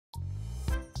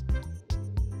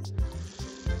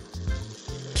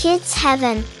Kids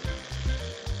Heaven.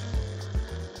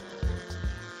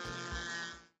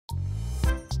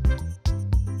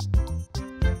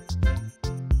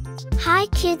 Hi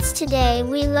kids, today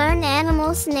we learn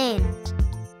animals' name.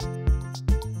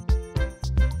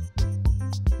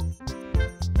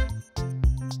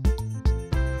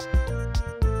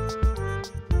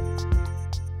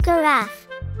 Giraffe.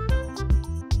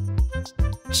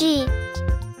 G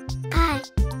I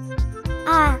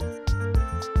R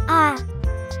R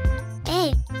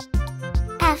A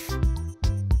F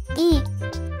E.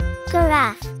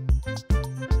 Giraffe.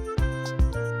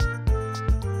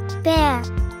 Bear.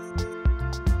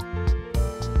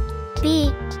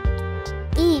 B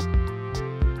E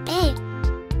A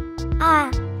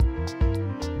R.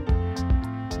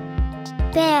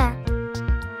 Bear.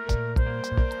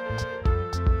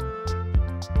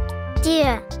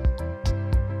 Deer.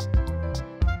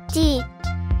 D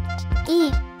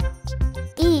E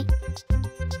E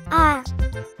R.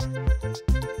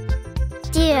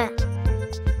 Deer.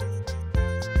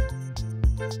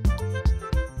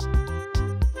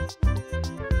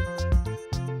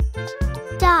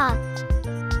 Dog.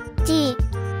 D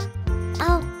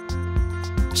O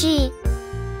G.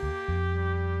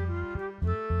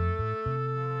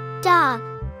 Dog.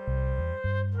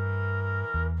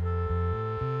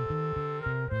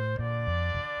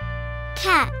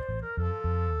 Cat.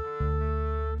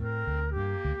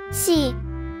 C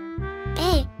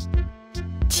A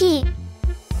T.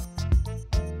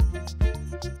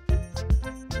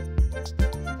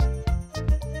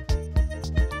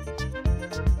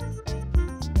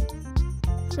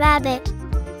 Rabbit.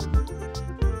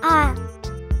 R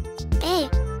A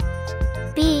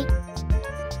B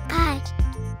I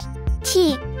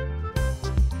T.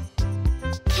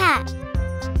 Cat.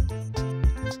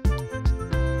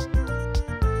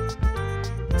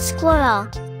 Squirrel.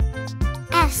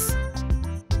 S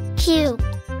Q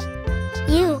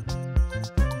U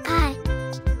I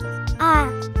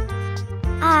R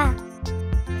R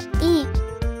E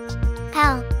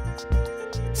L.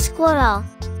 Squirrel.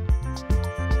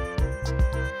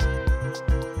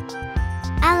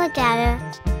 Alligator.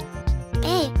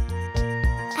 A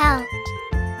L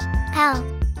L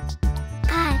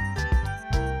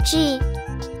I G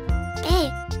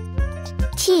A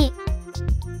T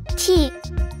T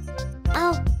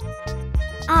O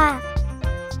R.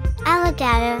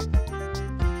 Alligator.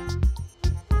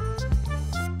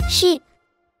 Sheep.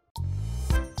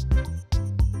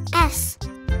 S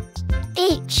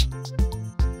H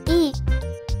E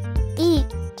E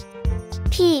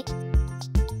P.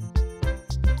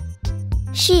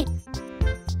 Sheep.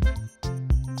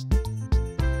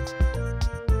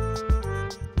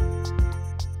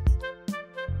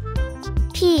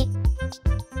 P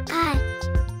I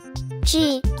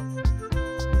G.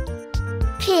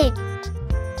 Pig.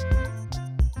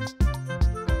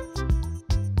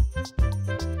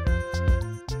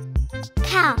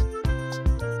 Cow.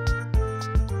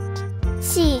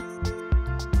 C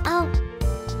O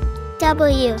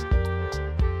W.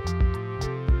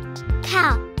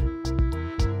 Cow.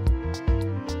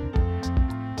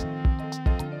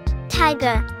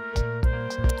 Tiger.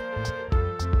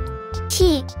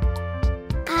 T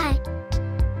I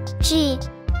G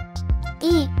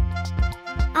E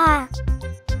R.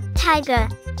 Tiger.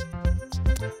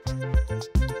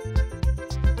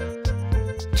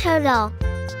 Turtle.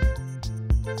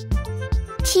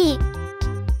 T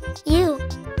U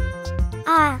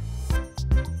R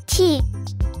T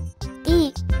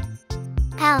E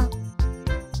L.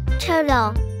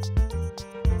 Turtle.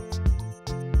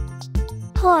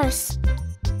 Horse.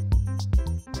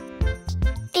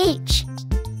 H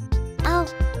O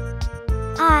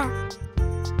R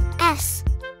S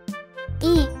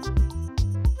E.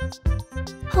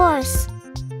 Horse.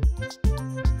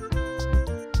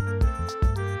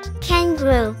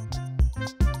 Kangaroo.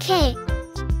 K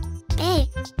A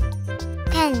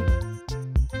N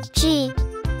G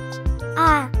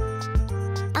R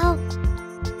O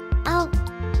O.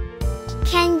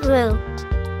 Kangaroo.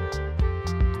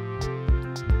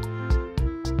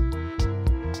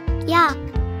 Yak.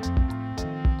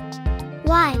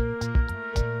 Y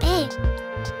A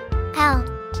L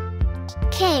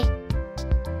K.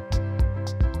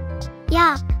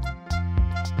 Yak.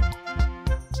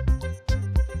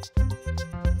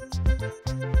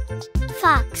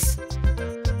 Fox.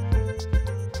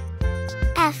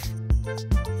 F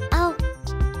O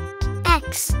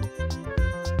X.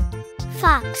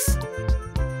 Fox.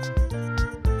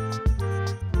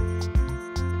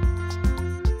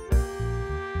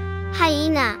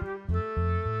 Hyena.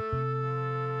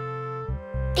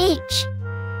 H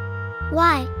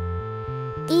Y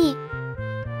E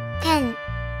N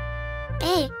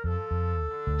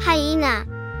banana,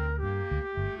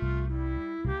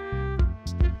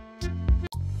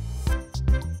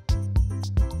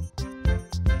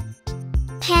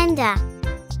 panda,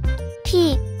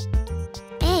 P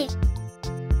A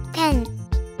N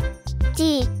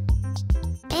D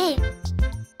A,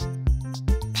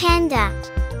 panda.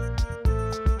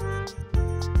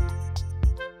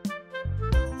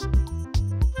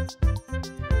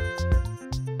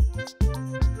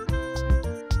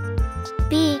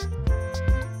 B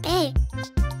A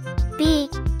B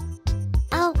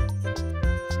O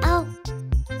O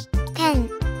N,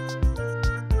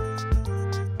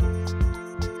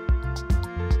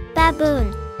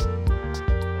 baboon.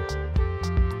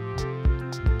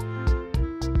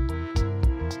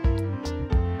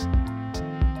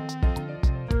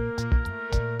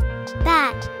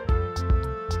 Bat,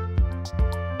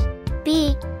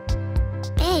 B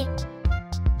A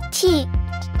T,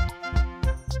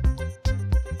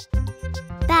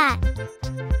 bat.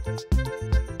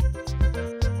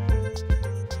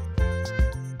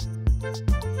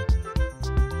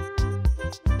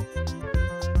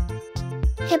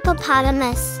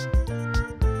 Hippopotamus,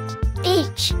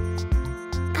 H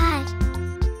I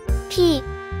P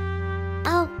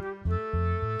O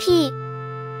P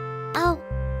O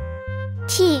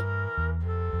T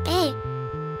A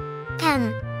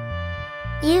M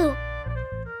U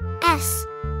S,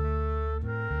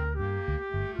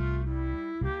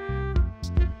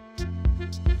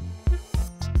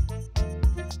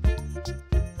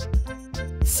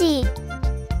 C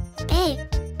A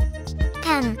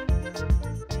M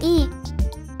E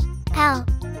L,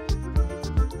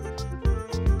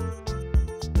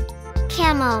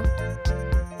 camel.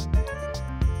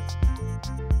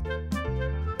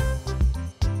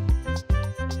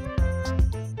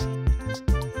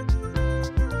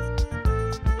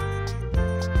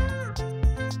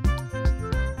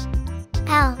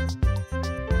 L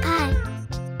I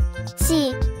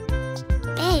C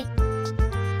A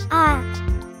R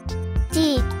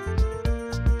D,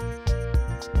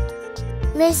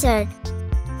 lizard.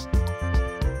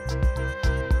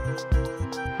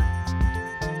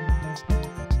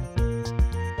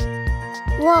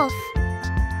 Wolf,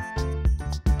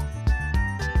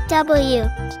 W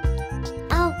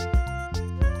O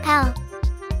L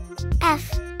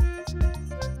F,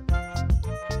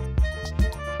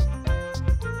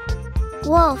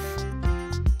 wolf.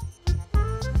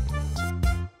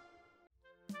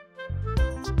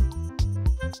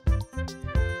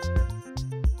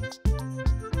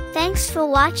 Thanks for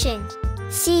watching.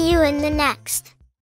 See you in the next.